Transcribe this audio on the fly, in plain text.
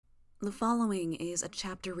The following is a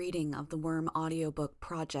chapter reading of the Worm audiobook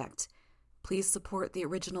project. Please support the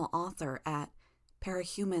original author at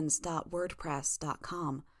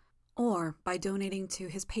parahumans.wordpress.com or by donating to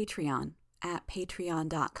his Patreon at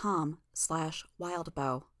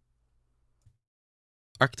patreon.com/wildbow.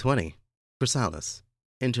 Arc 20, Chrysalis,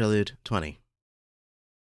 Interlude 20.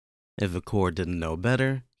 If Accord didn't know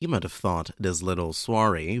better, he might have thought this little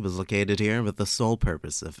soiree was located here with the sole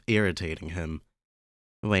purpose of irritating him.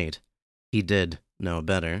 Wait, he did know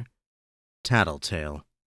better. Tattletale.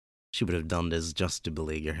 She would have done this just to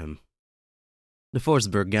beleaguer him. The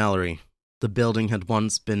Forsberg Gallery. The building had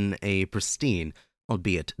once been a pristine,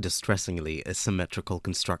 albeit distressingly asymmetrical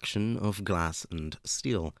construction of glass and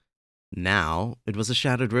steel. Now it was a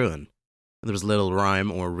shattered ruin. There was little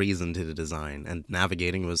rhyme or reason to the design, and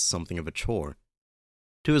navigating was something of a chore.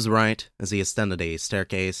 To his right, as he ascended a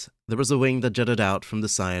staircase, there was a wing that jutted out from the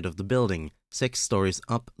side of the building, 6 stories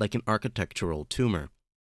up like an architectural tumor.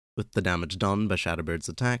 With the damage done by Shatterbird's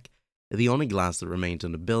attack, the only glass that remained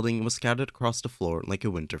in the building was scattered across the floor like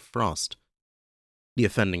a winter frost. The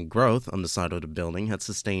offending growth on the side of the building had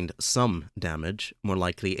sustained some damage, more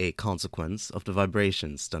likely a consequence of the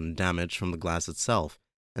vibrations than damage from the glass itself,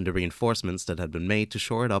 and the reinforcements that had been made to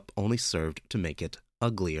shore it up only served to make it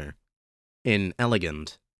uglier.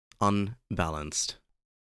 Inelegant, unbalanced.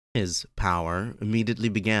 His power immediately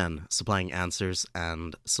began supplying answers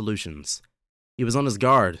and solutions. He was on his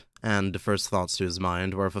guard, and the first thoughts to his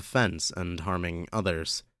mind were of offense and harming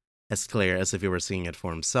others. As clear as if he were seeing it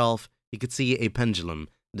for himself, he could see a pendulum,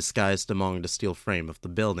 disguised among the steel frame of the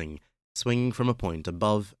building, swinging from a point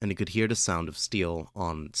above, and he could hear the sound of steel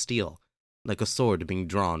on steel, like a sword being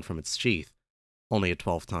drawn from its sheath, only at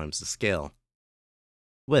 12 times the scale.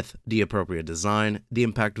 With the appropriate design, the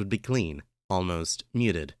impact would be clean, almost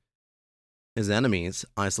muted. His enemies,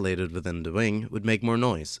 isolated within the wing, would make more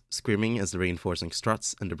noise, screaming as the reinforcing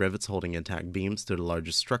struts and the rivets holding intact beams to the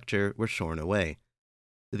larger structure were shorn away.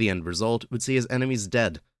 The end result would see his enemies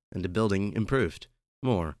dead, and the building improved,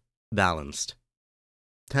 more balanced.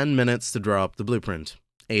 10 minutes to draw up the blueprint,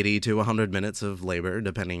 80 to 100 minutes of labor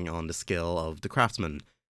depending on the skill of the craftsman,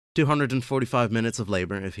 245 minutes of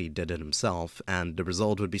labor if he did it himself, and the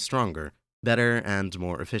result would be stronger, better, and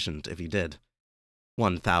more efficient if he did.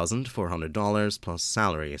 $1,400 plus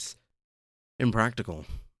salaries. Impractical.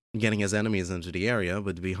 Getting his enemies into the area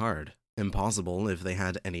would be hard, impossible if they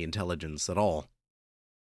had any intelligence at all.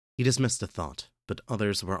 He dismissed the thought, but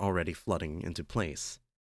others were already flooding into place.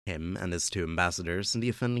 Him and his 2 ambassadors in the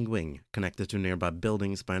offending wing, connected to nearby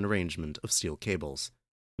buildings by an arrangement of steel cables.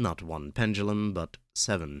 Not 1 pendulum, but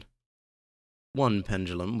 7. 1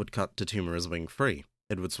 pendulum would cut the tumor's wing free.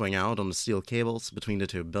 It would swing out on the steel cables between the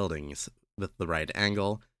 2 buildings. With the right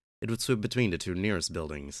angle, it would swoop between the 2 nearest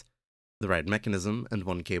buildings. The right mechanism, and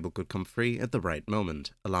 1 cable could come free at the right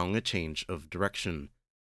moment, allowing a change of direction.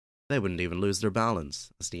 They wouldn't even lose their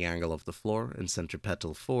balance, as the angle of the floor and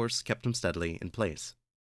centripetal force kept them steadily in place.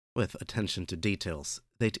 With attention to details,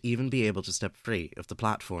 they'd even be able to step free of the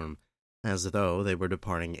platform, as though they were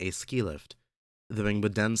departing a ski lift. The wing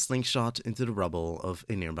would then slingshot into the rubble of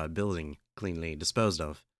a nearby building, cleanly disposed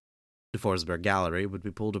of. The Forsberg Gallery would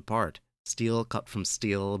be pulled apart, steel cut from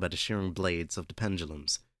steel by the shearing blades of the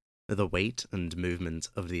pendulums, the weight and movement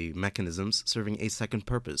of the mechanisms serving a second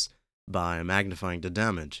purpose by magnifying the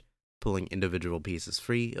damage, pulling individual pieces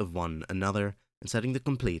free of one another, and setting the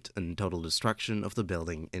complete and total destruction of the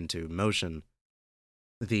building into motion.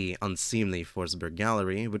 The unseemly Forsberg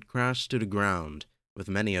Gallery would crash to the ground, with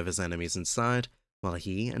many of his enemies inside, while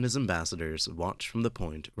he and his ambassadors watched from the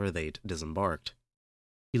point where they'd disembarked.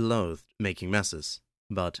 He loathed making messes,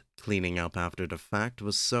 but cleaning up after the fact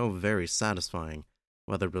was so very satisfying,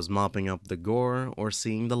 whether it was mopping up the gore or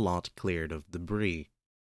seeing the lot cleared of debris.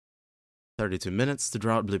 32 minutes to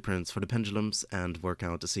draw out blueprints for the pendulums and work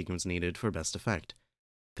out the sequence needed for best effect.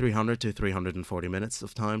 300 to 340 minutes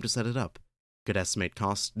of time to set it up. Could estimate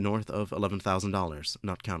cost north of $11,000,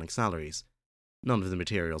 not counting salaries. None of the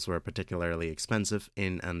materials were particularly expensive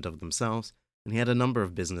in and of themselves, and he had a number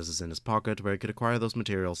of businesses in his pocket where he could acquire those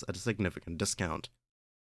materials at a significant discount.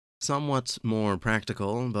 Somewhat more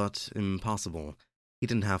practical, but impossible. He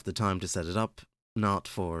didn't have the time to set it up, not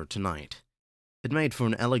for tonight. It made for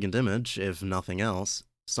an elegant image, if nothing else,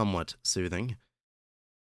 somewhat soothing.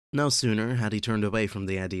 No sooner had he turned away from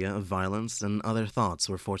the idea of violence than other thoughts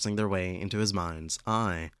were forcing their way into his mind's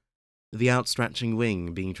eye. The outstretching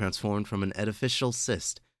wing being transformed from an artificial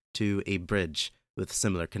cyst to a bridge, with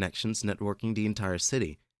similar connections networking the entire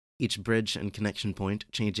city, each bridge and connection point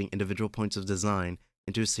changing individual points of design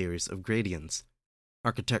into a series of gradients.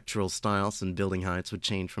 Architectural styles and building heights would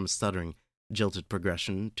change from a stuttering jilted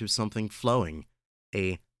progression to something flowing,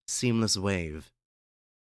 a seamless wave.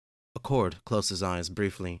 Accord closed his eyes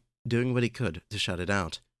briefly, doing what he could to shut it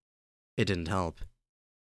out. It didn't help.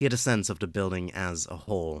 He had a sense of the building as a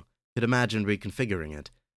whole, could imagine reconfiguring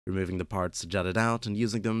it, removing the parts that jutted out and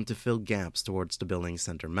using them to fill gaps towards the building's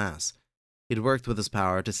center mass. He'd worked with his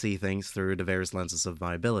power to see things through the various lenses of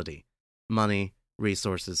viability. Money,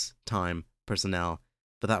 resources, time, personnel,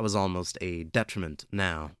 but that was almost a detriment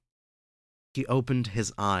now. He opened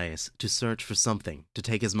his eyes to search for something to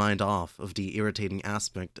take his mind off of the irritating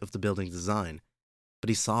aspect of the building's design, but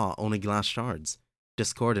he saw only glass shards,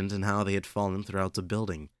 discordant in how they had fallen throughout the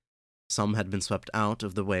building. Some had been swept out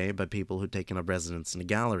of the way by people who'd taken up residence in the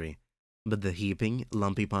gallery, but the heaping,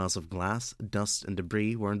 lumpy piles of glass, dust, and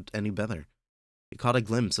debris weren't any better. He caught a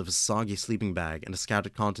glimpse of a soggy sleeping bag and the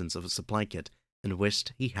scattered contents of a supply kit, and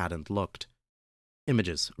wished he hadn't looked.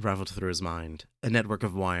 Images raveled through his mind, a network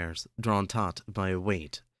of wires, drawn taut by a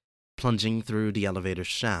weight, plunging through the elevator's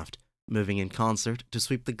shaft, moving in concert to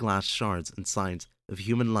sweep the glass shards and signs of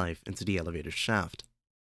human life into the elevator's shaft.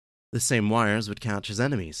 The same wires would catch his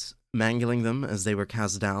enemies, mangling them as they were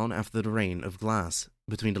cast down after the rain of glass,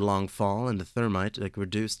 between the long fall and the thermite that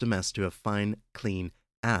reduced the mess to a fine, clean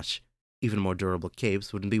ash. Even more durable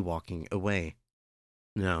capes wouldn't be walking away.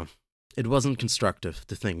 No, it wasn't constructive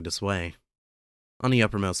to think this way. On the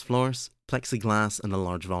uppermost floors, plexiglass and a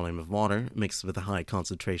large volume of water, mixed with a high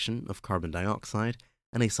concentration of carbon dioxide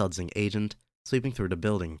and a sudsing agent, sweeping through the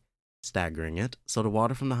building, staggering it so the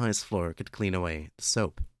water from the highest floor could clean away the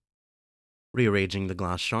soap. Rearranging the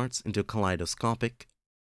glass shards into a kaleidoscopic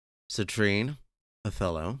citrine,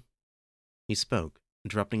 Othello, he spoke,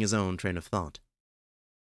 interrupting his own train of thought.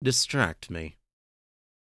 Distract me.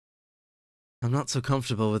 I'm not so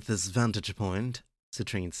comfortable with this vantage point,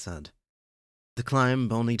 Citrine said. The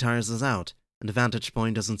climb only tires us out, and the vantage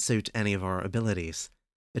point doesn't suit any of our abilities.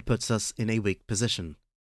 It puts us in a weak position.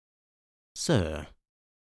 Sir,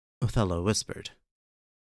 Othello whispered.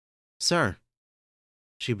 Sir,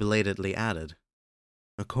 she belatedly added.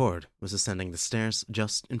 Accord was ascending the stairs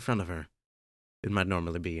just in front of her. It might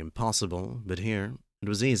normally be impossible, but here it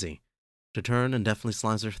was easy. To turn and deftly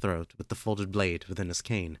slice her throat with the folded blade within his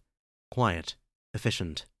cane. Quiet,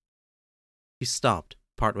 efficient. He stopped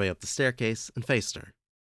partway up the staircase and faced her.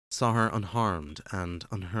 Saw her unharmed and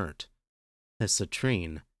unhurt. His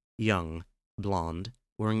Citrine, young, blonde,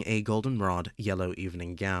 wearing a goldenrod yellow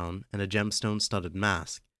evening gown and a gemstone-studded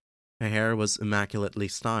mask. Her hair was immaculately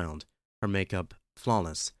styled, her makeup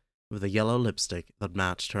flawless, with a yellow lipstick that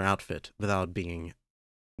matched her outfit without being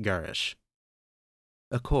garish.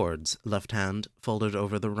 Accord's left hand folded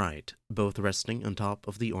over the right, both resting on top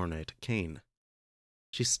of the ornate cane.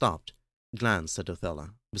 She stopped, glanced at Othello,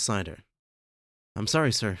 beside her. I'm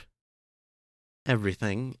sorry, sir.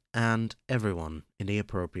 Everything and everyone in the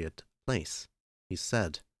appropriate place, he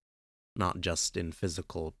said. Not just in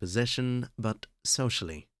physical position, but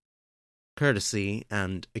socially. Courtesy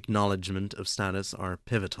and acknowledgement of status are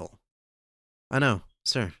pivotal. I know,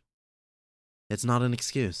 sir. It's not an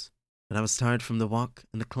excuse. But I was tired from the walk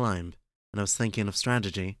and the climb, and I was thinking of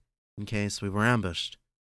strategy, in case we were ambushed.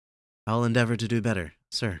 I'll endeavor to do better,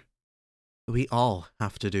 sir. We all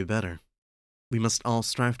have to do better. We must all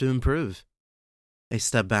strive to improve. A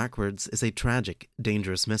step backwards is a tragic,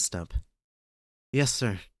 dangerous misstep. Yes,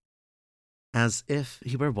 sir. As if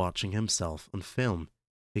he were watching himself on film,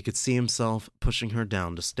 he could see himself pushing her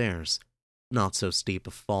down the stairs. Not so steep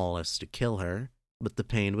a fall as to kill her, but the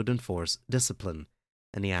pain would enforce discipline,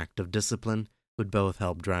 and the act of discipline would both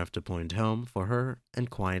help drive the point home for her and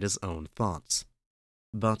quiet his own thoughts.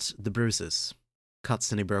 But the bruises,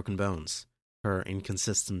 cuts and broken bones, her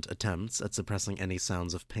inconsistent attempts at suppressing any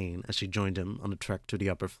sounds of pain as she joined him on the trek to the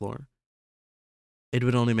upper floor, it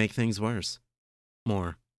would only make things worse.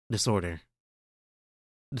 More disorder.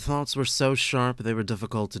 The thoughts were so sharp they were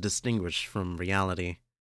difficult to distinguish from reality.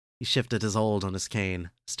 He shifted his hold on his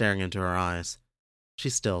cane, staring into her eyes. She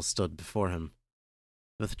still stood before him.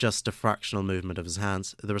 With just a fractional movement of his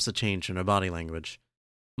hands, there was a change in her body language.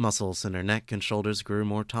 Muscles in her neck and shoulders grew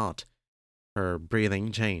more taut. Her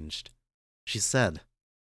breathing changed. She said,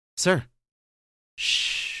 Sir!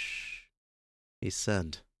 Shh, he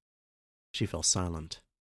said. She fell silent.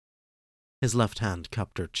 His left hand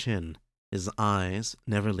cupped her chin, his eyes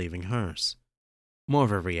never leaving hers. More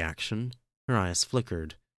of a reaction, her eyes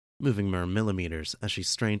flickered, moving mere millimeters as she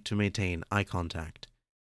strained to maintain eye contact.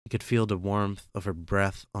 He could feel the warmth of her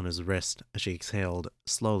breath on his wrist as she exhaled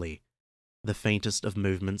slowly, the faintest of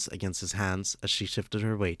movements against his hands as she shifted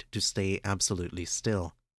her weight to stay absolutely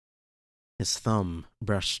still. His thumb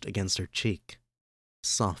brushed against her cheek,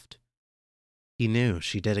 soft. He knew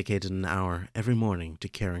she dedicated an hour every morning to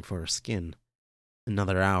caring for her skin,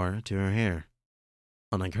 another hour to her hair.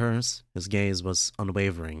 Unlike hers, his gaze was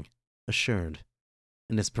unwavering, assured.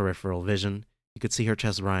 In his peripheral vision, he could see her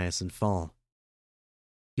chest rise and fall.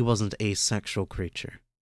 He wasn't a sexual creature,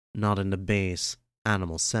 not in the base,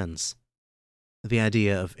 animal sense. The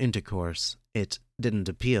idea of intercourse, it didn't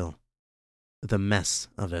appeal. The mess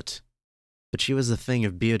of it. But she was a thing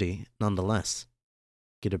of beauty, nonetheless.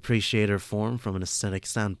 He could appreciate her form from an aesthetic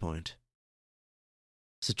standpoint.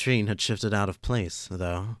 Citrine had shifted out of place,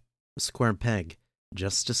 though, a square peg,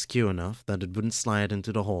 just askew enough that it wouldn't slide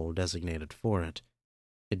into the hole designated for it.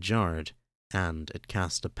 It jarred, and it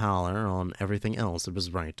cast a pallor on everything else that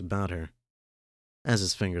was right about her. As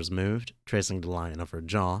his fingers moved, tracing the line of her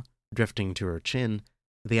jaw, drifting to her chin,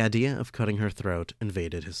 the idea of cutting her throat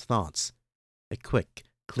invaded his thoughts. A quick,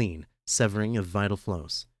 clean severing of vital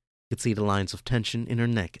flows. He could see the lines of tension in her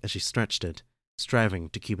neck as she stretched it, striving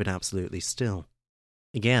to keep it absolutely still.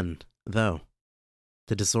 Again, though,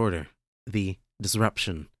 the disorder, the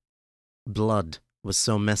disruption. Blood was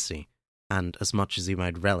so messy, and as much as he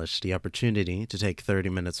might relish the opportunity to take 30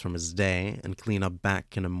 minutes from his day and clean up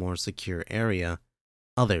back in a more secure area,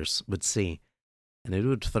 others would see, and it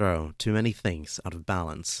would throw too many things out of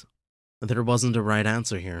balance. There wasn't a right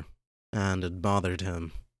answer here, and it bothered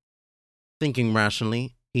him. Thinking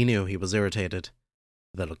rationally, he knew he was irritated.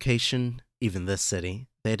 The location, even this city,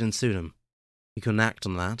 they didn't suit him. He couldn't act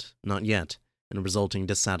on that, not yet, and the resulting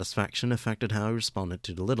dissatisfaction affected how he responded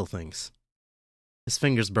to the little things. His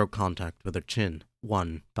fingers broke contact with her chin,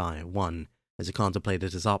 one by one, as he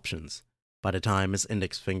contemplated his options. By the time his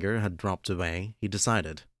index finger had dropped away, he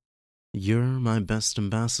decided. "You're my best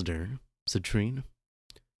ambassador, Citrine,"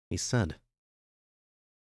 he said.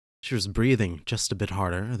 She was breathing just a bit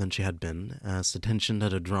harder than she had been, as the tension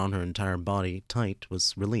that had drawn her entire body tight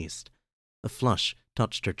was released. A flush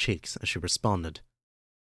touched her cheeks as she responded.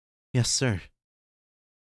 "Yes, sir."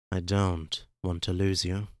 "I don't want to lose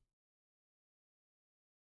you."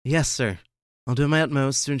 "Yes, sir. I'll do my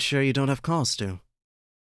utmost to ensure you don't have cause to."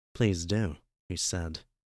 "Please do," he said.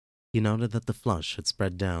 He noted that the flush had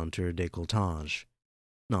spread down to her décolletage.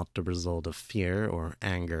 Not the result of fear or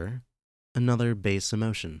anger. Another base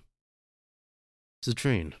emotion.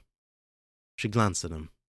 "Citrine." She glanced at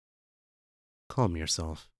him. "Calm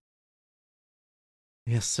yourself."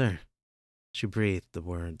 "Yes, sir." She breathed the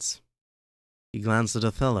words. He glanced at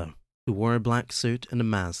Othello, who wore a black suit and a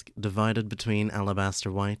mask divided between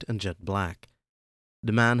alabaster white and jet black.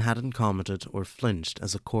 The man hadn't commented or flinched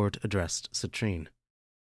as a court addressed Citrine.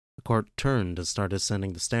 The court turned and started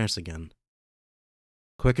ascending the stairs again.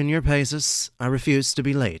 "Quicken your paces. I refuse to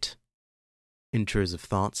be late." Intrusive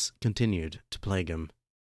thoughts continued to plague him.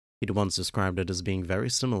 He'd once described it as being very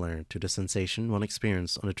similar to the sensation one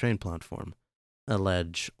experienced on a train platform, a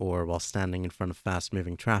ledge, or while standing in front of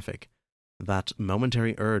fast-moving traffic, that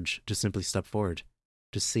momentary urge to simply step forward,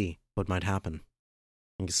 to see what might happen.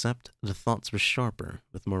 Except the thoughts were sharper,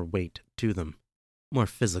 with more weight to them, more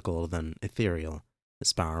physical than ethereal.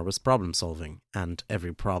 His power was problem-solving, and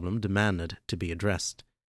every problem demanded to be addressed.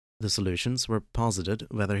 The solutions were posited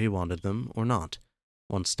whether he wanted them or not,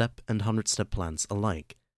 one-step and 100-step plans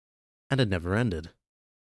alike. And it never ended.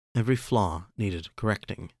 Every flaw needed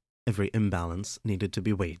correcting. Every imbalance needed to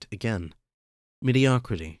be weighed again.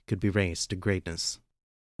 Mediocrity could be raised to greatness.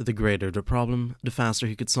 The greater the problem, the faster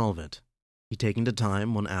he could solve it. He'd taken the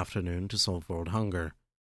time one afternoon to solve world hunger.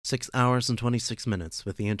 6 hours and 26 minutes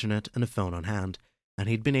with the internet and a phone on hand, and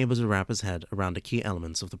he'd been able to wrap his head around the key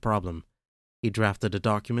elements of the problem. He drafted a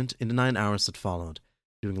document in the 9 hours that followed,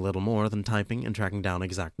 doing little more than typing and tracking down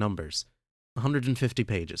exact numbers. 150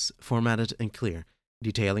 pages, formatted and clear,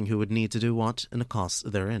 detailing who would need to do what and the costs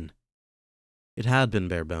therein. It had been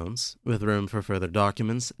bare bones, with room for further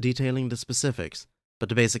documents detailing the specifics, but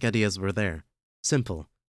the basic ideas were there. Simple,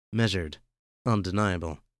 measured,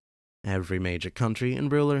 undeniable. Every major country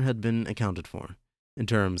and ruler had been accounted for, in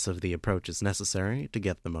terms of the approaches necessary to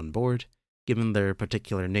get them on board, given their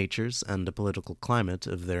particular natures and the political climate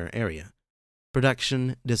of their area.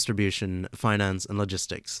 Production, distribution, finance, and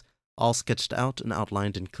logistics, all sketched out and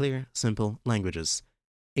outlined in clear, simple languages.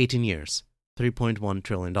 18 years, $3.1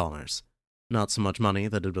 trillion. Not so much money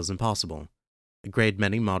that it was impossible. A great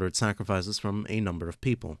many moderate sacrifices from a number of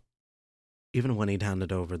people. Even when he'd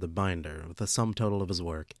handed over the binder with the sum total of his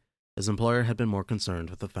work, his employer had been more concerned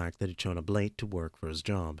with the fact that he'd shown up late to work for his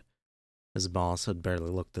job. His boss had barely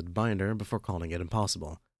looked at the binder before calling it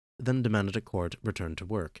impossible, then demanded a court return to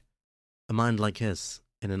work. A mind like his,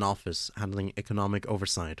 in an office handling economic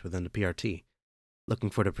oversight within the PRT, looking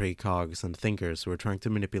for the precogs and thinkers who were trying to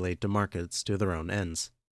manipulate the markets to their own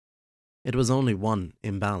ends. It was only one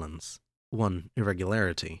imbalance, one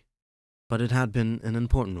irregularity, but it had been an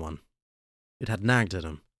important one. It had nagged at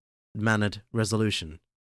him, demanded resolution.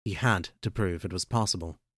 He had to prove it was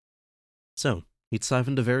possible. So, he'd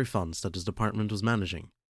siphoned the very funds that his department was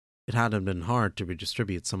managing. It hadn't been hard to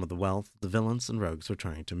redistribute some of the wealth the villains and rogues were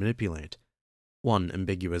trying to manipulate. One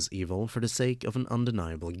ambiguous evil for the sake of an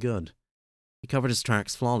undeniable good. He covered his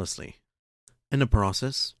tracks flawlessly. In the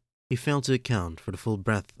process, he failed to account for the full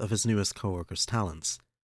breadth of his newest co-worker's talents.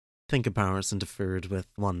 Thinker powers interfered with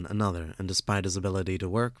one another, and despite his ability to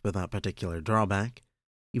work without particular drawback,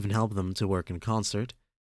 even help them to work in concert,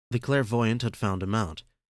 the clairvoyant had found him out.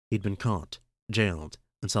 He'd been caught, jailed,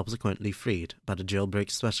 and subsequently freed by the jailbreak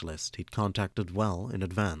specialist he'd contacted well in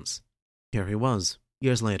advance. Here he was,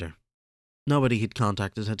 years later. Nobody he'd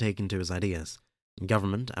contacted had taken to his ideas, and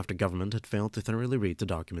government after government had failed to thoroughly read the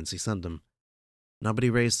documents he sent them. Nobody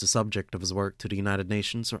raised the subject of his work to the United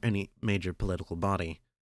Nations or any major political body.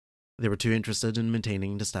 They were too interested in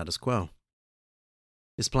maintaining the status quo.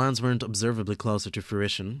 His plans weren't observably closer to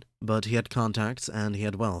fruition, but he had contacts and he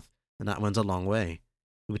had wealth, and that went a long way.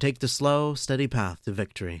 He would take the slow, steady path to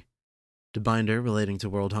victory. The binder relating to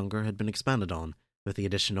world hunger had been expanded on, with the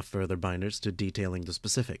addition of further binders to detailing the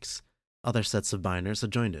specifics. Other sets of binders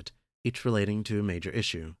had joined it, each relating to a major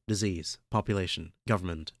issue: disease, population,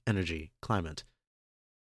 government, energy, climate.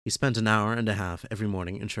 He spent an hour and a half every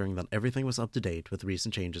morning ensuring that everything was up to date with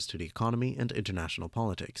recent changes to the economy and international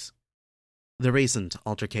politics. The recent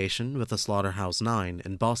altercation with the Slaughterhouse 9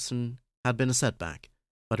 in Boston had been a setback,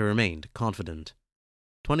 but he remained confident.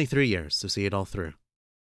 23 years to see it all through.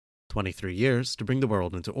 23 years to bring the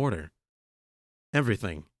world into order.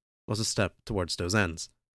 Everything was a step towards those ends,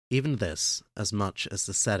 even this as much as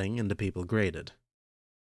the setting and the people graded.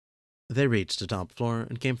 They reached the top floor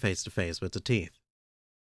and came face to face with the Teeth.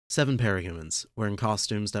 7 parahumans, wearing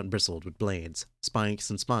costumes that bristled with blades, spikes,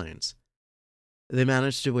 and spines. They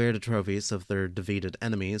managed to wear the trophies of their defeated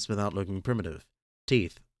enemies without looking primitive.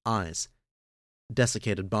 Teeth, eyes,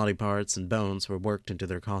 desiccated body parts, and bones were worked into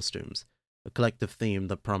their costumes, a collective theme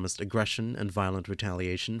that promised aggression and violent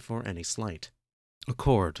retaliation for any slight. A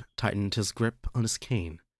cord tightened his grip on his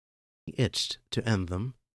cane. He itched to end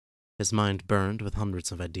them. His mind burned with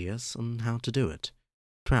hundreds of ideas on how to do it.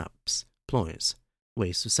 Traps, ploys,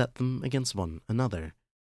 ways to set them against one another,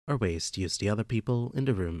 or ways to use the other people in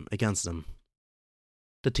the room against them.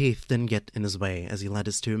 The Teeth didn't get in his way as he led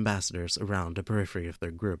his 2 ambassadors around the periphery of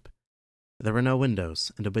their group. There were no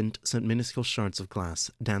windows, and the wind sent minuscule shards of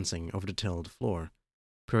glass dancing over the tiled floor,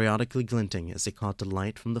 periodically glinting as they caught the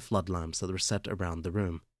light from the flood lamps that were set around the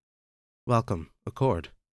room. "Welcome, Accord,"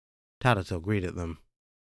 Tatatil greeted them.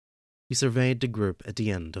 He surveyed the group at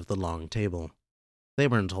the end of the long table. They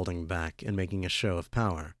weren't holding back and making a show of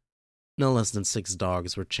power. No less than 6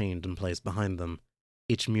 dogs were chained in place behind them,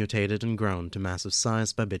 each mutated and grown to massive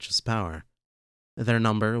size by Bitch's power. Their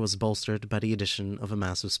number was bolstered by the addition of a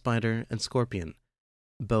massive spider and scorpion,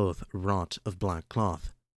 both wrought of black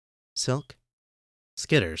cloth. Silk?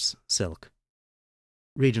 Skitter's silk.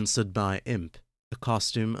 Regent stood by Imp, a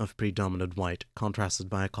costume of predominant white contrasted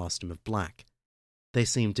by a costume of black. They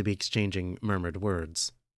seemed to be exchanging murmured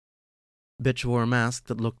words. Bitch wore a mask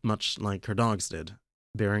that looked much like her dog's did,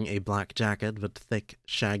 bearing a black jacket with thick,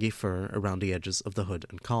 shaggy fur around the edges of the hood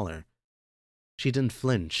and collar. She didn't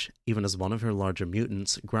flinch, even as one of her larger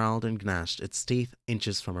mutants growled and gnashed its teeth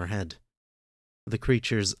inches from her head. The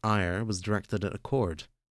creature's ire was directed at Accord,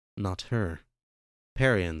 not her.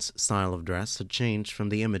 Parian's style of dress had changed from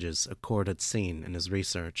the images Accord had seen in his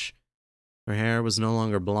research. Her hair was no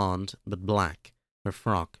longer blonde, but black, her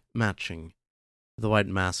frock matching. The white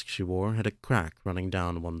mask she wore had a crack running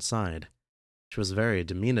down one side. She was very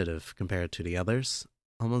diminutive compared to the others,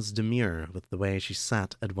 almost demure with the way she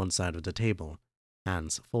sat at one side of the table,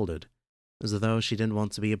 hands folded, as though she didn't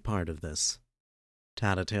want to be a part of this.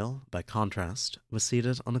 Tatatil, by contrast, was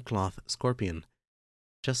seated on a cloth scorpion,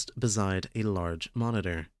 just beside a large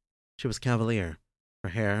monitor. She was cavalier,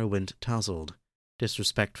 her hair wind tousled,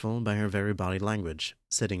 disrespectful by her very body language,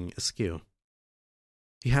 sitting askew.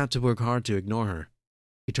 He had to work hard to ignore her.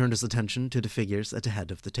 He turned his attention to the figures at the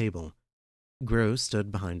head of the table. Gro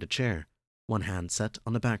stood behind a chair, one hand set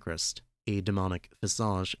on a backrest, a demonic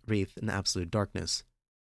visage wreathed in absolute darkness.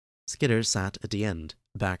 Skitter sat at the end,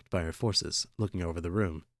 backed by her forces, looking over the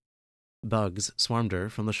room. Bugs swarmed her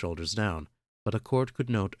from the shoulders down, but Accord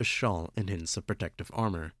could note a shawl and hints of protective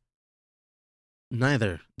armor.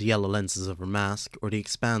 Neither the yellow lenses of her mask or the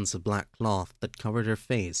expanse of black cloth that covered her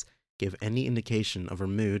face gave any indication of her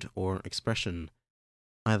mood or expression.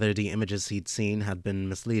 Either the images he'd seen had been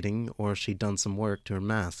misleading, or she'd done some work to her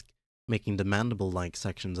mask, making the mandible-like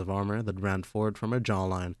sections of armor that ran forward from her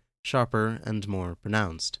jawline sharper and more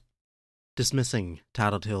pronounced. Dismissing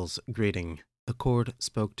Tattletail's greeting, Accord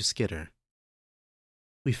spoke to Skitter.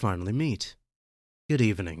 "We finally meet. Good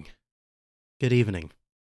evening." "Good evening,"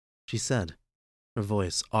 she said, her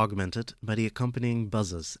voice augmented by the accompanying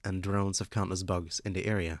buzzes and drones of countless bugs in the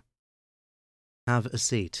area. "Have a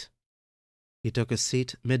seat." He took a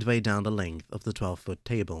seat midway down the length of the 12-foot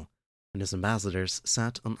table, and his ambassadors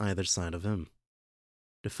sat on either side of him.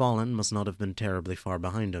 The Fallen must not have been terribly far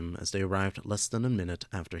behind him, as they arrived less than a minute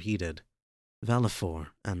after he did.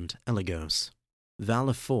 Valifor and Eligos.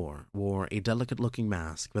 Valifor wore a delicate-looking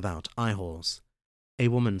mask without eye-holes, a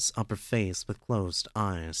woman's upper face with closed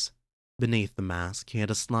eyes. Beneath the mask he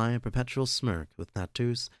had a sly, perpetual smirk with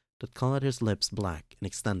tattoos that colored his lips black and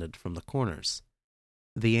extended from the corners.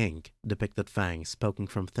 The ink depicted fangs poking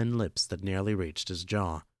from thin lips that nearly reached his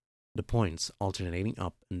jaw, the points alternating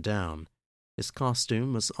up and down. His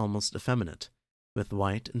costume was almost effeminate, with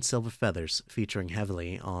white and silver feathers featuring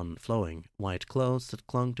heavily on flowing white clothes that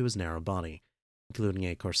clung to his narrow body, including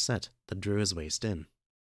a corset that drew his waist in.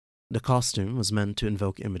 The costume was meant to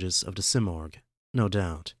invoke images of the Simorg, no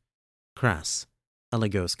doubt. Crass,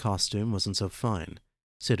 Eligos' costume wasn't so fine,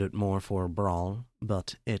 suited more for a brawl,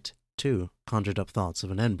 but it, too, conjured up thoughts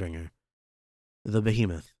of an Endbringer. The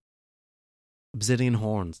behemoth. Obsidian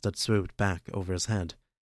horns that swooped back over his head,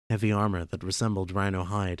 heavy armor that resembled rhino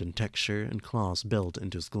hide in texture and claws built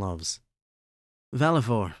into his gloves.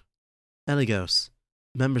 Valifor, Eligos,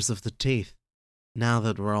 members of the Teeth, now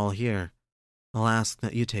that we're all here, I'll ask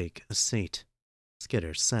that you take a seat,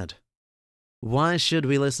 Skitter said. Why should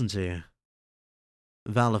we listen to you?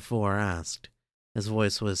 Valifor asked. His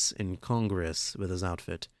voice was incongruous with his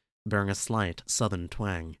outfit, bearing a slight southern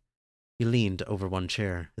twang. He leaned over one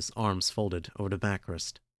chair, his arms folded over the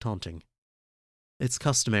backrest, taunting. It's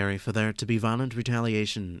customary for there to be violent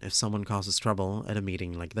retaliation if someone causes trouble at a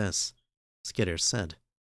meeting like this, Skitter said,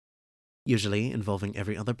 usually involving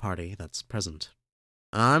every other party that's present.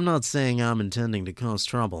 I'm not saying I'm intending to cause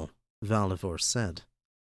trouble, Valifor said.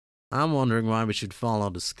 I'm wondering why we should follow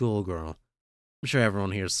the schoolgirl. I'm sure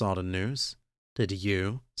everyone here saw the news. Did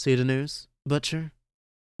you see the news, Butcher?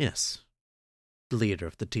 Yes, the leader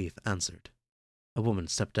of the Teeth answered. A woman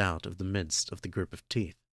stepped out of the midst of the group of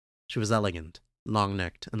teeth. She was elegant,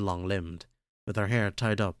 long-necked and long-limbed, with her hair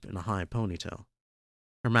tied up in a high ponytail.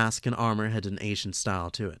 Her mask and armor had an Asian style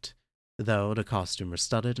to it, though the costume was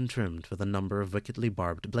studded and trimmed with a number of wickedly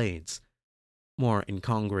barbed blades. More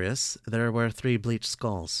incongruous, there were 3 bleached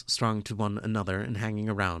skulls strung to one another and hanging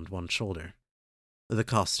around one shoulder. The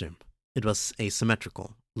costume. It was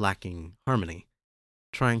asymmetrical, lacking harmony,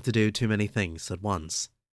 trying to do too many things at once.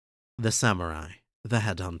 The samurai, the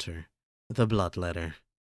headhunter, the bloodletter.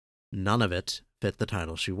 None of it fit the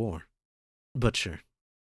title she wore. Butcher.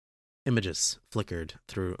 Images flickered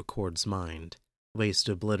through Accord's mind, ways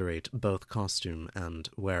to obliterate both costume and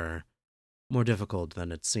wearer, more difficult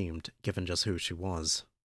than it seemed, given just who she was.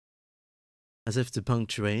 As if to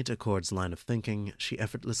punctuate Accord's line of thinking, she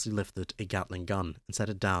effortlessly lifted a Gatling gun and set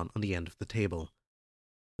it down on the end of the table.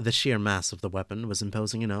 The sheer mass of the weapon was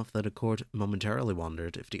imposing enough that Accord momentarily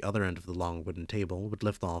wondered if the other end of the long wooden table would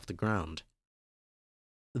lift off the ground.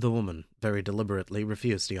 The woman very deliberately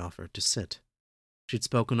refused the offer to sit. She'd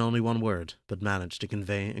spoken only one word, but managed to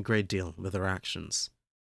convey a great deal with her actions.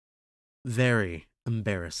 Very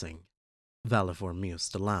embarrassing, Valifor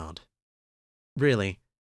mused aloud. Really,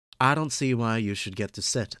 I don't see why you should get to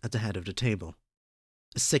sit at the head of the table.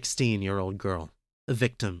 A 16-year-old girl, a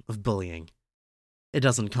victim of bullying. It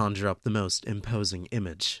doesn't conjure up the most imposing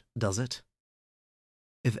image, does it?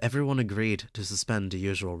 If everyone agreed to suspend the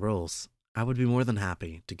usual rules, I would be more than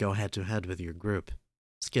happy to go head-to-head with your group,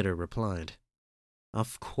 Skitter replied.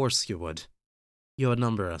 Of course you would. You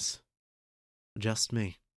outnumber us. Just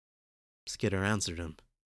me, Skitter answered him.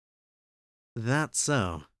 That's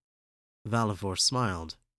so. Valifor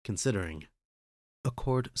smiled, considering.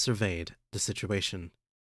 Accord surveyed the situation.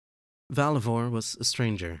 Valifor was a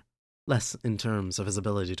stranger, less in terms of his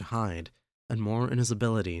ability to hide, and more in his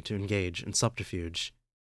ability to engage in subterfuge.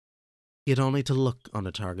 He had only to look on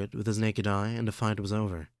a target with his naked eye and the fight was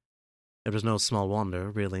over. It was no small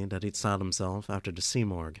wonder, really, that he'd styled himself after the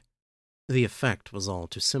Simorg. The effect was all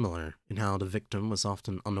too similar in how the victim was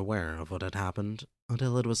often unaware of what had happened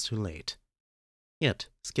until it was too late. Yet,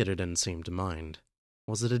 Skitter didn't seem to mind.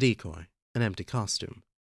 Was it a decoy? An empty costume?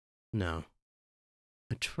 No.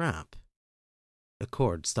 A trap?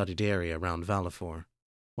 Accord studied the area around Valifor.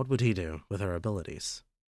 What would he do with her abilities?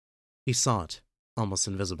 He saw it, almost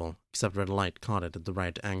invisible, except where the light caught it at the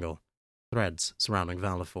right angle. Threads surrounding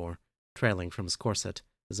Valifor, trailing from his corset,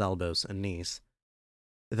 his elbows and knees.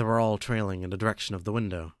 They were all trailing in the direction of the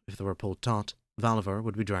window. If they were pulled taut, Valivor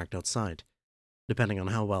would be dragged outside. Depending on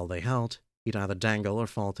how well they held, he'd either dangle or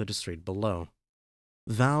fall to the street below.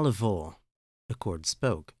 Valivor, Accord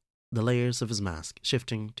spoke, the layers of his mask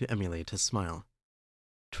shifting to emulate his smile.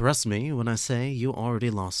 Trust me when I say you already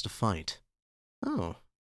lost a fight. Oh,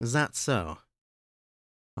 is that so?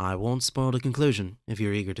 I won't spoil the conclusion if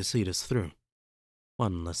you're eager to see this through.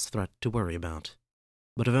 One less threat to worry about.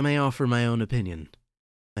 But if I may offer my own opinion,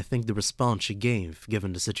 I think the response she gave,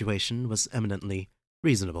 given the situation, was eminently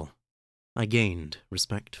reasonable. I gained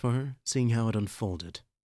respect for her, seeing how it unfolded.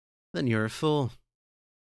 Then you're a fool.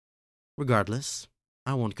 Regardless,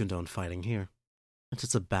 I won't condone fighting here.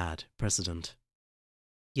 It's a bad precedent.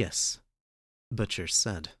 Yes, Butcher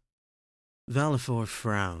said. Valivor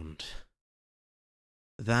frowned.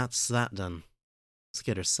 That's that then,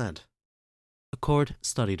 Skitter said. Accord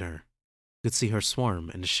studied her. Could see her swarm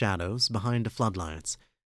in the shadows behind the floodlights,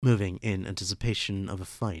 moving in anticipation of a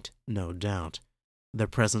fight, no doubt. Their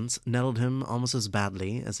presence nettled him almost as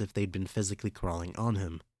badly as if they'd been physically crawling on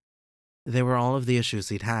him. They were all of the issues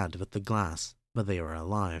he'd had with the glass, but they were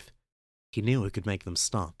alive. He knew he could make them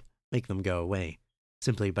stop, make them go away,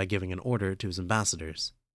 simply by giving an order to his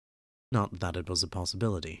ambassadors. Not that it was a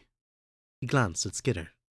possibility. He glanced at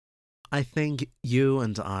Skitter. I think you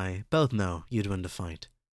and I both know you'd win the fight.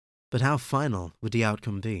 But how final would the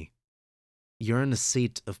outcome be? You're in a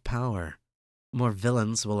seat of power. More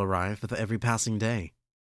villains will arrive with every passing day.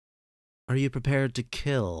 Are you prepared to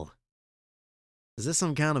kill? Is this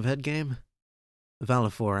some kind of head game?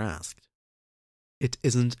 Valivor asked. It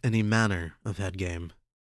isn't any manner of head game,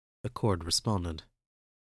 Accord responded.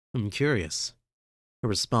 I'm curious. Her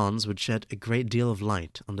response would shed a great deal of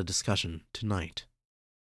light on the discussion tonight.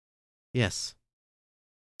 Yes,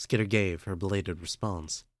 Skitter gave her belated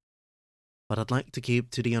response. But I'd like to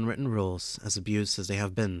keep to the unwritten rules, as abused as they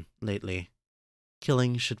have been lately.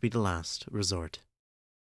 Killing should be the last resort.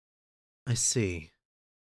 I see.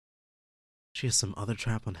 She has some other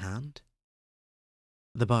trap on hand?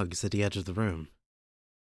 The bug's at the edge of the room.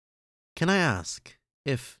 Can I ask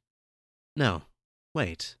if... No,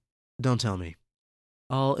 wait, don't tell me.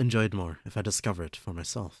 I'll enjoy it more if I discover it for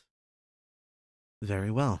myself.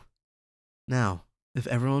 Very well. Now, if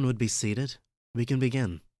everyone would be seated, we can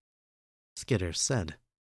begin, Skitter said,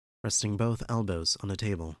 resting both elbows on the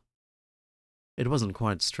table. It wasn't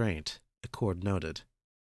quite straight, Accord noted.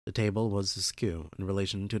 The table was askew in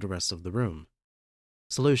relation to the rest of the room.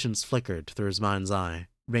 Solutions flickered through his mind's eye,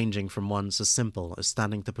 ranging from one so simple as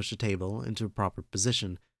standing to push a table into a proper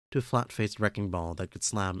position to a flat-faced wrecking ball that could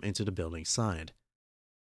slam into the building's side.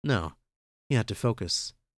 No, he had to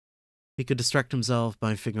focus. He could distract himself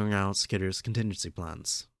by figuring out Skitter's contingency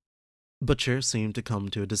plans. Butcher seemed to come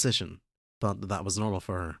to a decision, but that was normal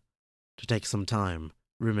for her. To take some time,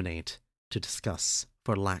 ruminate, to discuss,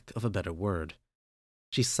 for lack of a better word.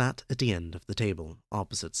 She sat at the end of the table,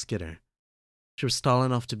 opposite Skitter. She was tall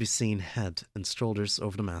enough to be seen head and shoulders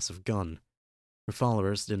over the massive gun. Her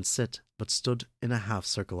followers didn't sit, but stood in a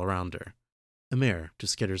half-circle around her, a mirror to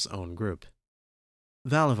Skitter's own group.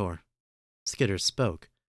 Valivor, Skitter spoke,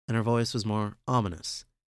 and her voice was more ominous,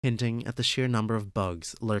 hinting at the sheer number of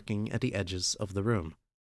bugs lurking at the edges of the room.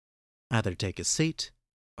 Either take a seat,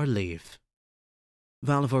 or leave.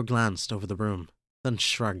 Valivor glanced over the room, then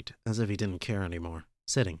shrugged as if he didn't care anymore,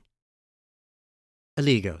 sitting.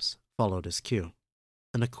 Eligos followed his cue,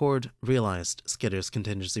 and Accord realized Skitter's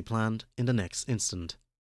contingency plan in the next instant.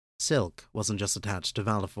 Silk wasn't just attached to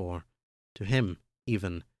Valivor. To him,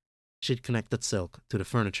 even, she'd connected Silk to the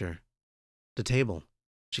furniture. The table.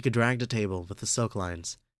 She could drag the table with the silk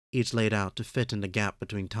lines, each laid out to fit in the gap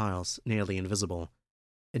between tiles nearly invisible.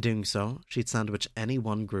 In doing so, she'd sandwich any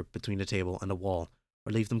one group between the table and the wall,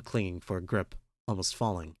 or leave them clinging for a grip, almost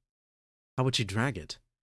falling. How would she drag it?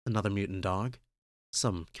 Another mutant dog?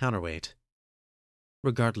 Some counterweight?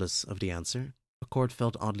 Regardless of the answer, Accord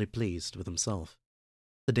felt oddly pleased with himself.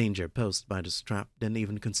 The danger posed by the strap didn't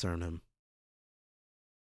even concern him.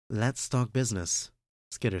 Let's talk business,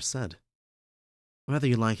 Skitter said. Whether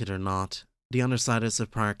you like it or not, the Undersiders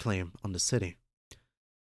have prior claim on the city.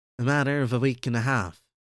 A matter of a week and a half,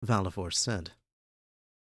 Valivor said.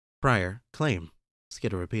 Prior claim,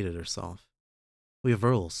 Skitter repeated herself. We have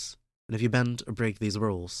rules, and if you bend or break these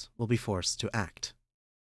rules, we'll be forced to act.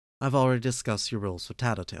 I've already discussed your rules with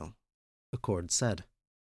Tattletale, Accord said.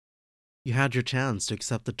 You had your chance to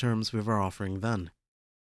accept the terms we were offering then.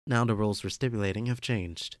 Now the rules we're stipulating have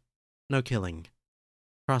changed. No killing.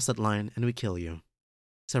 Cross that line and we kill you.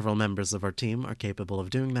 Several members of our team are capable of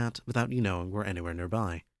doing that without you knowing we're anywhere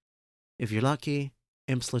nearby. If you're lucky,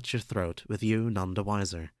 Imp slits your throat with you none the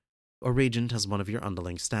wiser, or Regent has one of your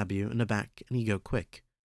underlings stab you in the back and you go quick.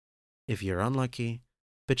 If you're unlucky,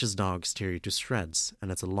 Bitch's dogs tear you to shreds,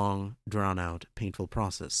 and it's a long, drawn-out, painful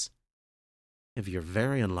process. If you're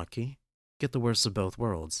very unlucky, get the worst of both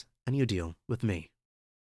worlds, and you deal with me.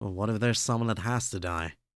 Well, what if there's someone that has to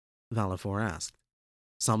die? Valifor asked.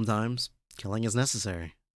 Sometimes, killing is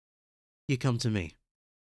necessary. You come to me.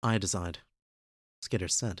 I decide, Skitter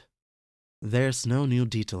said. There's no new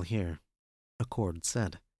detail here, Accord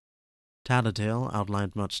said. Tattletale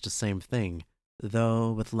outlined much the same thing,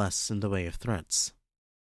 though with less in the way of threats.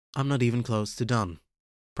 I'm not even close to done.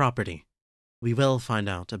 Property. We will find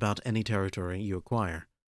out about any territory you acquire.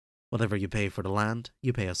 Whatever you pay for the land,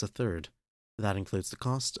 you pay us a third. That includes the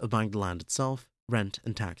cost of buying the land itself, rent,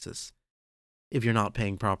 and taxes. If you're not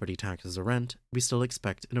paying property taxes or rent, we still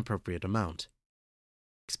expect an appropriate amount.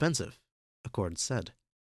 Expensive, Accord said.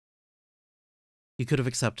 You could have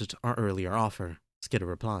accepted our earlier offer, Skitter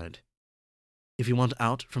replied. If you want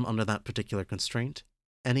out from under that particular constraint,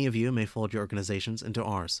 any of you may fold your organizations into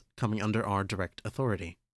ours, coming under our direct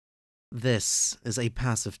authority. This is a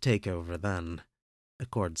passive takeover, then,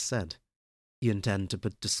 Accord said. You intend to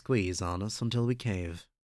put the squeeze on us until we cave.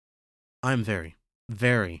 I'm very,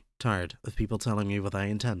 very tired of people telling me what I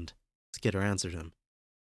intend, Skitter answered him.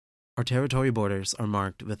 Our territory borders are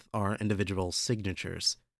marked with our individual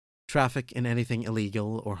signatures. Traffic in anything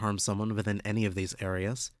illegal or harm someone within any of these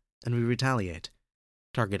areas, and we retaliate.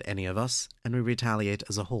 Target any of us, and we retaliate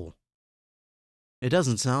as a whole. It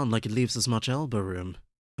doesn't sound like it leaves us much elbow room,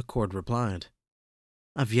 Accord replied.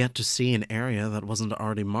 I've yet to see an area that wasn't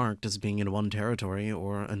already marked as being in one territory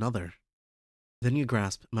or another. Then you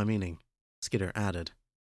grasp my meaning, Skitter added.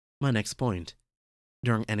 My next point.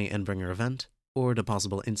 During any Endbringer event, or the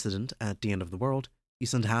possible incident at the end of the world, you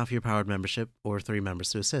send half your powered membership or 3 members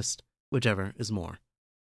to assist, whichever is more.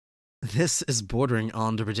 This is bordering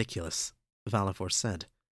on the ridiculous, Valifor said.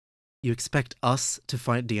 You expect us to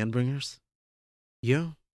fight the Endbringers?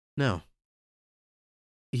 You? No.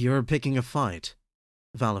 You're picking a fight,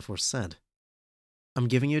 Valifor said. I'm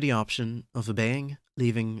giving you the option of obeying,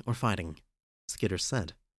 leaving, or fighting, Skitter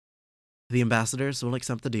said. The ambassadors will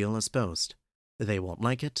accept the deal as posed. They won't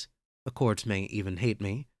like it. A court may even hate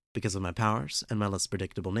me, because of my powers and my less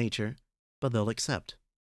predictable nature, but they'll accept.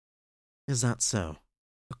 Is that so?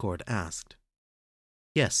 Accord asked.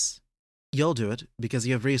 Yes. You'll do it because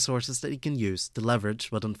you have resources that you can use to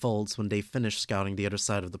leverage what unfolds when they finish scouting the other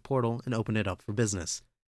side of the portal and open it up for business.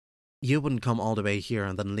 You wouldn't come all the way here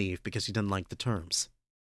and then leave because you didn't like the terms.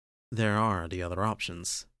 There are the other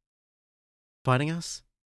options. Fighting us?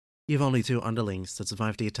 You've only 2 underlings that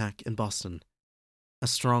survived the attack in Boston.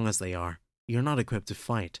 As strong as they are, you're not equipped to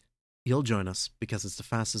fight. You'll join us because it's the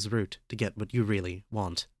fastest route to get what you really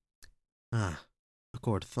want.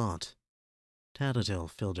 Accord thought. Tattletale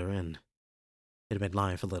filled her in. It made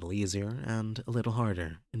life a little easier and a little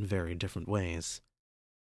harder in very different ways.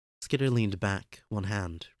 Skitter leaned back, one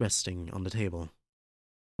hand resting on the table.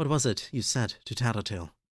 What was it you said to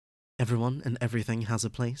Tattletale? Everyone and everything has a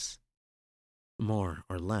place? More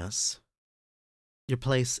or less. Your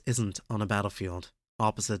place isn't on a battlefield,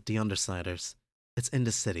 opposite the Undersiders. It's in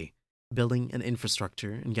the city, building an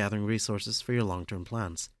infrastructure and gathering resources for your long-term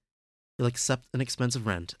plans. You'll accept an expensive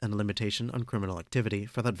rent and a limitation on criminal activity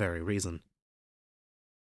for that very reason.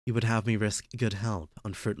 You would have me risk good help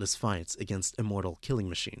on fruitless fights against immortal killing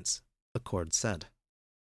machines, Accord said.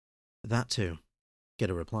 That too,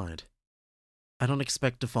 Skitter replied. I don't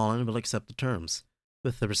expect the Fallen will accept the terms,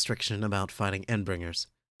 with the restriction about fighting Endbringers,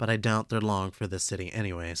 but I doubt they're long for this city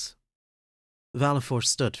anyways. Valifor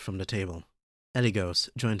stood from the table. Eligos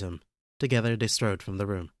joined him. Together they strode from the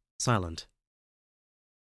room, silent.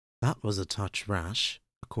 That was a touch rash,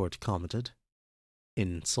 Accord commented.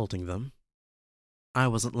 Insulting them. I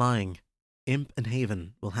wasn't lying. Imp and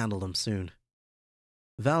Haven will handle them soon.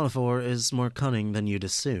 Valifor is more cunning than you'd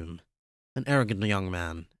assume. An arrogant young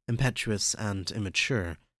man, impetuous and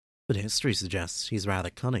immature, but history suggests he's rather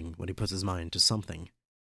cunning when he puts his mind to something.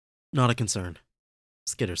 Not a concern,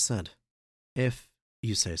 Skitter said. If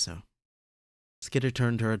you say so. Skitter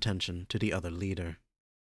turned her attention to the other leader.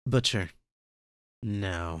 Butcher.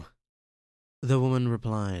 No. The woman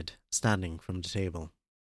replied, standing from the table.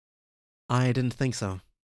 I didn't think so.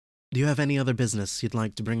 Do you have any other business you'd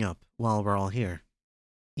like to bring up while we're all here?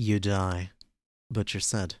 You die, Butcher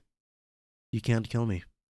said. You can't kill me.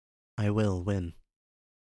 I will win.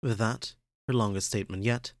 With that, her longest statement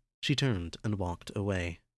yet, she turned and walked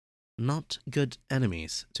away. Not good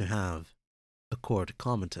enemies to have, Accord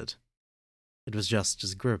commented. It was just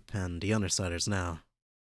his group and the Undersiders now.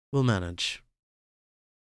 We'll manage.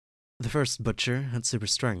 The first butcher had super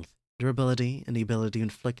strength, durability, and the ability to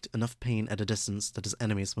inflict enough pain at a distance that his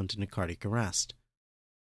enemies went into cardiac arrest.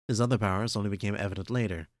 His other powers only became evident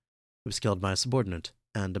later. He was killed by a subordinate,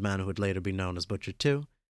 and a man who would later be known as Butcher 2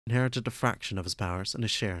 inherited a fraction of his powers and a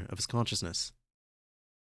share of his consciousness.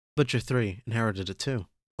 Butcher 3 inherited it too,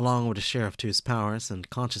 along with a share of 2's powers and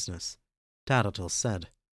consciousness, Tattletale said.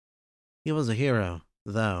 He was a hero,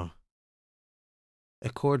 though.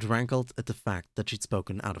 Accord rankled at the fact that she'd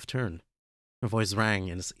spoken out of turn. Her voice rang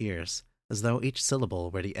in his ears, as though each syllable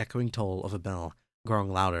were the echoing toll of a bell,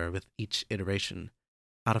 growing louder with each iteration.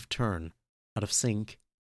 Out of turn, out of sync,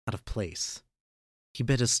 out of place. He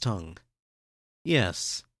bit his tongue.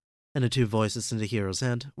 Yes, and the 2 voices in the hero's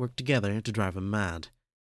head worked together to drive him mad.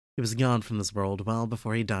 He was gone from this world well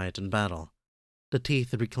before he died in battle. The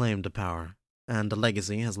teeth had reclaimed the power, and the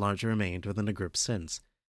legacy has largely remained within the group since,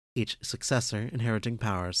 each successor inheriting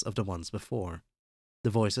powers of the ones before. The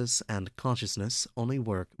voices and consciousness only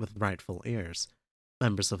work with rightful heirs,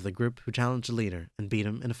 members of the group who challenge the leader and beat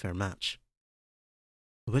him in a fair match.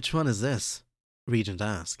 Which one is this? Regent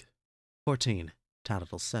asked. 14,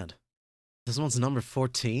 Tattletale said. This one's number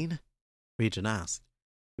 14? Regent asked.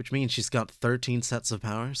 Which means she's got 13 sets of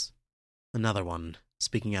powers? Another one,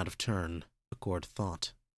 speaking out of turn, Accord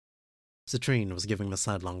thought. Citrine was giving him a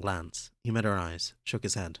sidelong glance. He met her eyes, shook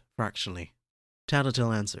his head, fractionally.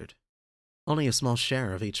 Tattletale answered. Only a small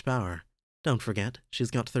share of each power. Don't forget,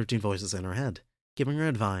 she's got 13 voices in her head, giving her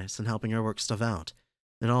advice and helping her work stuff out,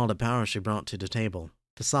 and all the power she brought to the table.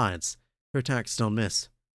 Besides, her attacks don't miss.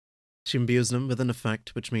 She imbues them with an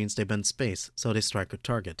effect which means they bend space so they strike a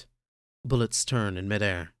target. Bullets turn in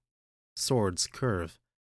midair. Swords curve.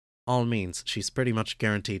 All means she's pretty much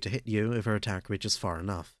guaranteed to hit you if her attack reaches far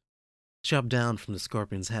enough. She hopped down from the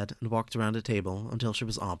scorpion's head and walked around the table until she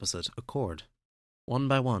was opposite Accord. One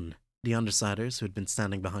by one, the undersiders who had been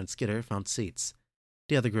standing behind Skitter found seats.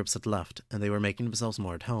 The other groups had left, and they were making themselves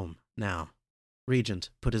more at home, now.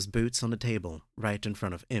 Regent put his boots on the table, right in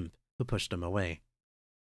front of Imp, who pushed him away.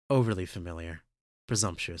 Overly familiar.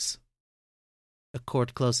 Presumptuous.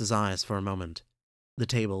 Accord closed his eyes for a moment. The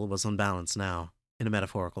table was unbalanced now, in a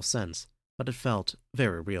metaphorical sense, but it felt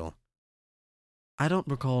very real. I don't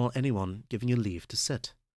recall anyone giving you leave to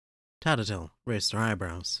sit. Tattletale raised her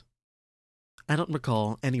eyebrows. I don't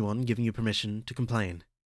recall anyone giving you permission to complain.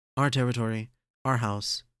 Our territory, our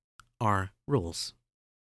house, our rules.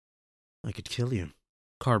 I could kill you.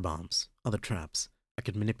 Car bombs, other traps. I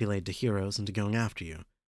could manipulate the heroes into going after you.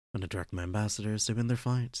 When I direct my ambassadors to win their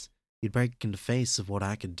fights, you'd break in the face of what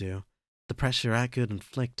I could do. The pressure I could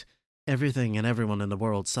inflict. Everything and everyone in the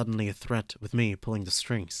world suddenly a threat with me pulling the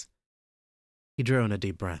strings. He drew in a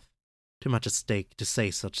deep breath. Too much at stake to say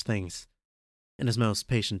such things. In his most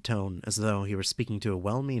patient tone, as though he were speaking to a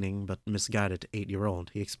well-meaning but misguided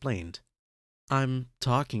 8-year-old, he explained. I'm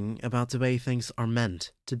talking about the way things are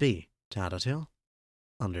meant to be, Tattletale.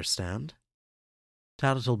 Understand?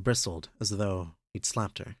 Tattletale bristled as though he'd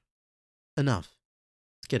slapped her. Enough,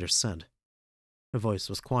 Skitter said. Her voice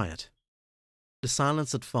was quiet. The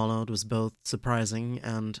silence that followed was both surprising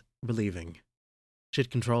and relieving. She had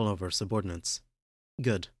control over her subordinates.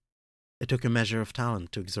 Good. It took a measure of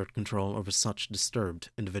talent to exert control over such disturbed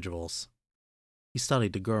individuals. He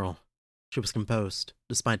studied the girl. She was composed,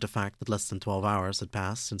 despite the fact that less than 12 hours had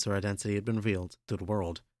passed since her identity had been revealed to the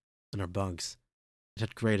world, and her bugs. It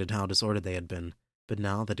had created how disordered they had been, but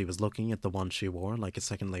now that he was looking at the one she wore like a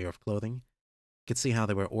second layer of clothing, he could see how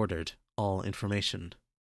they were ordered, all information.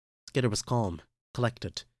 Skitter was calm,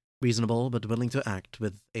 collected, reasonable but willing to act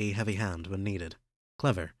with a heavy hand when needed.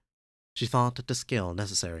 Clever. She thought that the skill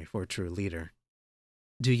necessary for a true leader.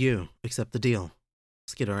 Do you accept the deal?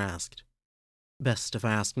 Skitter asked. Best if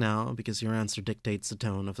I ask now, because your answer dictates the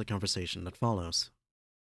tone of the conversation that follows.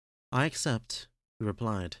 I accept, he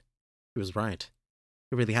replied. He was right.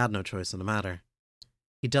 He really had no choice in the matter.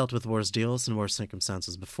 He dealt with worse deals in worse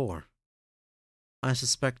circumstances before. I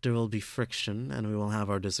suspect there will be friction, and we will have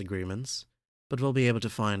our disagreements, but we'll be able to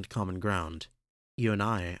find common ground. You and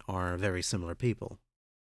I are very similar people.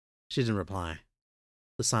 She didn't reply.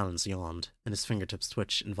 The silence yawned, and his fingertips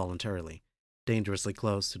twitched involuntarily, dangerously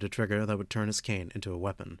close to the trigger that would turn his cane into a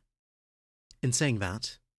weapon. In saying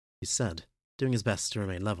that, he said, doing his best to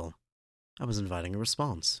remain level, I was inviting a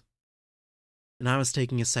response. And I was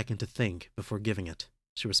taking a second to think before giving it,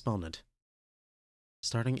 she responded.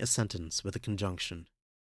 Starting a sentence with a conjunction,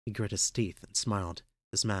 he grit his teeth and smiled,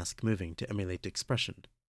 his mask moving to emulate the expression.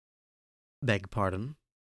 Beg pardon?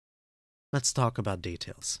 Let's talk about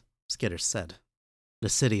details, Skitter said. The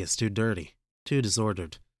city is too dirty, too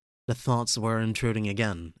disordered. The thoughts were intruding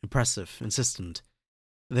again, impressive, insistent.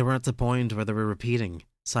 They were at the point where they were repeating,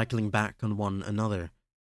 cycling back on one another.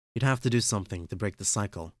 You'd have to do something to break the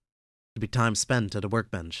cycle. It'd be time spent at a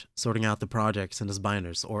workbench, sorting out the projects in his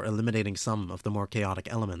binders or eliminating some of the more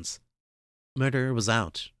chaotic elements. Murder was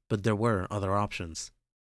out, but there were other options.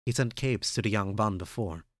 He sent capes to the young Bun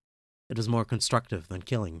before. It was more constructive than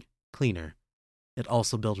killing, cleaner. It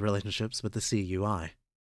also built relationships with the CUI.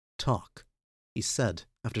 Talk, he said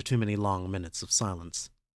after too many long minutes of silence.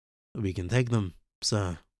 We can take them,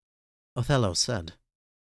 sir, Othello said.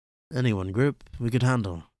 Any one group we could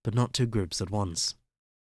handle, but not two groups at once.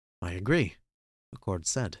 I agree, Accord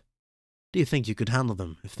said. Do you think you could handle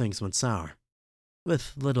them if things went sour?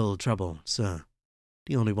 With little trouble, sir.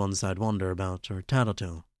 The only ones I'd wonder about are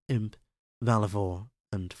Tattletale, Imp, Valivore,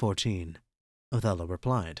 and 14, Othello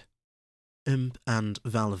replied. Imp and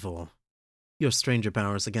Valivore. Your stranger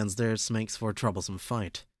powers against theirs makes for a troublesome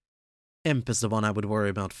fight. Imp is the one I would worry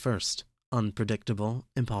about first. Unpredictable,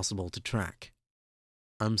 impossible to track.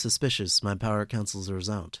 I'm suspicious my power cancels hers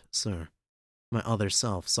out, sir. My other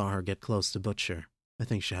self saw her get close to Butcher. I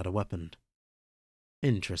think she had a weapon.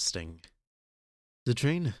 Interesting.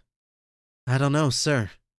 Zatrine? I don't know,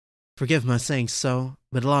 sir. Forgive my saying so,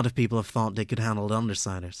 but a lot of people have thought they could handle the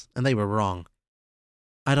Undersiders, and they were wrong.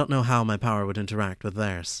 I don't know how my power would interact with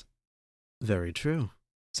theirs. Very true.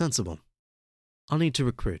 Sensible. I'll need to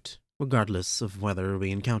recruit, regardless of whether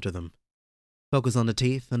we encounter them. Focus on the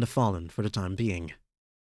Teeth and the Fallen for the time being.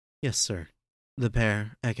 Yes, sir. The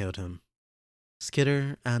pair echoed him.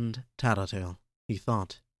 Skitter and Tattletale, he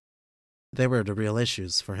thought. They were the real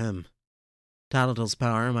issues for him. Tattletale's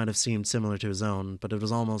power might have seemed similar to his own, but it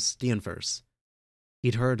was almost the inverse.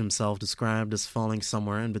 He'd heard himself described as falling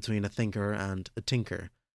somewhere in between a thinker and a tinker,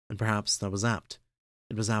 and perhaps that was apt.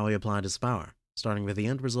 It was how he applied his power, starting with the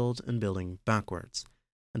end result and building backwards,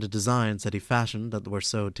 and the designs that he fashioned that were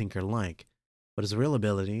so tinker-like. But his real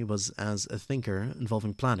ability was as a thinker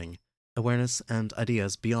involving planning, awareness, and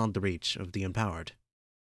ideas beyond the reach of the empowered.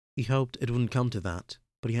 He hoped it wouldn't come to that,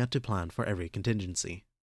 but he had to plan for every contingency.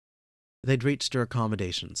 They'd reached their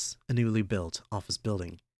accommodations, a newly built office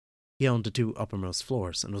building. He owned the two uppermost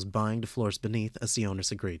floors and was buying the floors beneath as the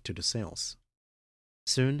owners agreed to the sales.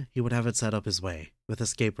 Soon he would have it set up his way, with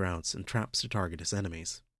escape routes and traps to target his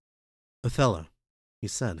enemies. Othello, he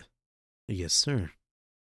said. Yes, sir.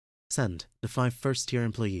 Send the 5 first-tier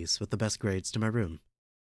employees with the best grades to my room.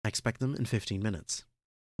 I expect them in 15 minutes.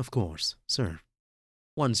 Of course, sir.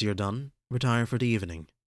 Once you're done, retire for the evening.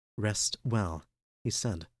 Rest well, he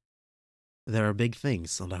said. There are big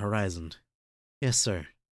things on the horizon. Yes, sir.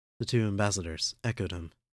 The 2 ambassadors echoed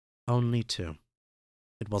him. Only 2.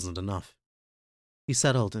 It wasn't enough. He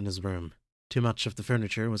settled in his room. Too much of the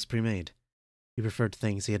furniture was pre-made. He preferred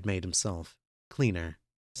things he had made himself. Cleaner,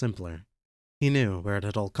 simpler. He knew where it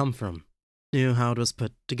had all come from. Knew how it was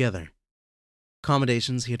put together.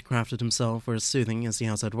 Accommodations he had crafted himself were as soothing as the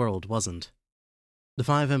outside world wasn't. The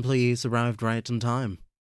 5 employees arrived right in time.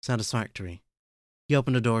 Satisfactory. He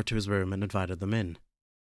opened the door to his room and invited them in.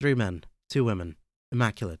 3 men, 2 women,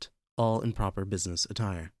 immaculate, all in proper business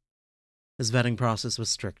attire. His vetting process was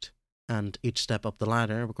strict, and each step up the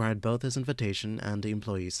ladder required both his invitation and the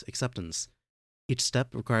employee's acceptance. Each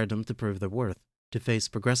step required them to prove their worth, to face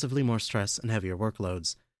progressively more stress and heavier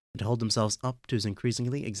workloads, and to hold themselves up to his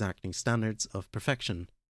increasingly exacting standards of perfection.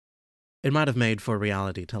 It might have made for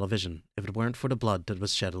reality television if it weren't for the blood that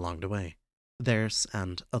was shed along the way. Theirs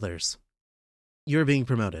and others. You're being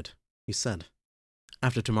promoted, he said.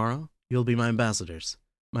 After tomorrow, you'll be my ambassadors,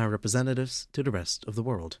 my representatives to the rest of the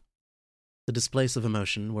world. The displays of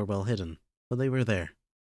emotion were well hidden, but they were there.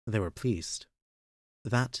 They were pleased.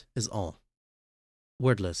 That is all.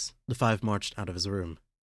 Wordless, the 5 marched out of his room.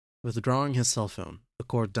 Withdrawing his cell phone,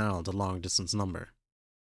 Accord dialed a long-distance number.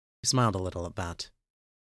 He smiled a little at that.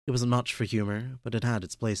 It wasn't much for humor, but it had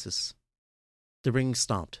its places. The ring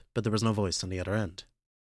stopped, but there was no voice on the other end.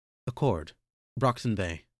 Accord, Brockton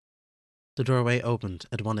Bay. The doorway opened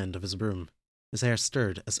at one end of his room. His hair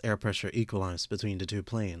stirred as air pressure equalized between the 2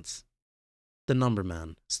 planes. The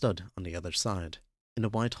numberman stood on the other side, in a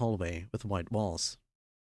white hallway with white walls.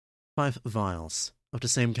 5 vials, of the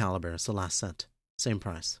same caliber as the last set, same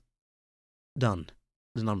price. Done,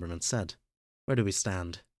 the numberman said. Where do we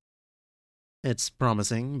stand? It's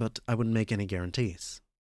promising, but I wouldn't make any guarantees.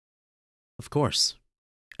 Of course.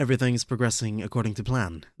 Everything's progressing according to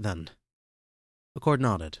plan, then. Accord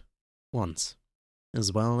nodded. Once.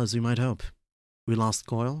 As well as we might hope. We lost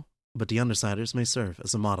Coyle, but the Undersiders may serve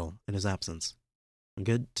as a model in his absence.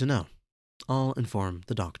 Good to know. I'll inform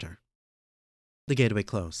the doctor. The gateway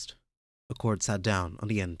closed. Accord sat down on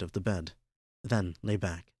the end of the bed, then lay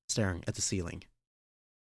back, staring at the ceiling.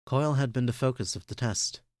 Coyle had been the focus of the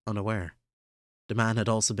test, unaware. The man had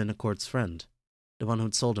also been Accord's friend, the one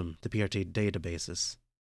who'd sold him the PRT databases.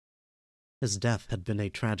 His death had been a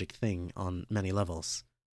tragic thing on many levels.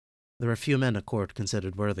 There were few men Accord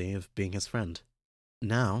considered worthy of being his friend.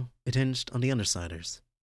 Now, it hinged on the Undersiders.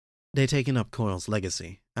 They'd taken up Coil's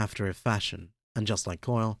legacy, after a fashion, and just like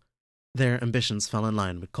Coil, their ambitions fell in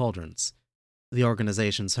line with Cauldron's. The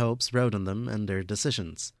organization's hopes rode on them and their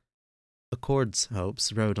decisions. Accord's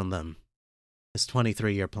hopes rode on them. His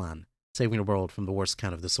 23-year plan, saving the world from the worst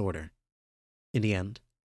kind of disorder. In the end,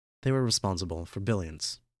 they were responsible for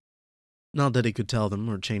billions. Not that he could tell them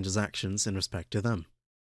or change his actions in respect to them.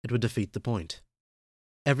 It would defeat the point.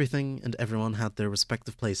 Everything and everyone had their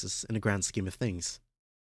respective places in the grand scheme of things.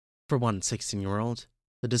 For one 16-year-old,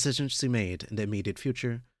 the decisions she made in the immediate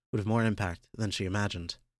future would have more impact than she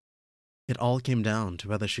imagined. It all came down to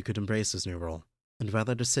whether she could embrace this new role, and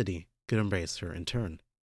whether the city could embrace her in turn.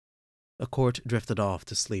 Accord drifted off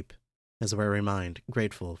to sleep, his weary mind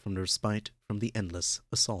grateful from the respite from the endless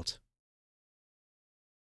assault.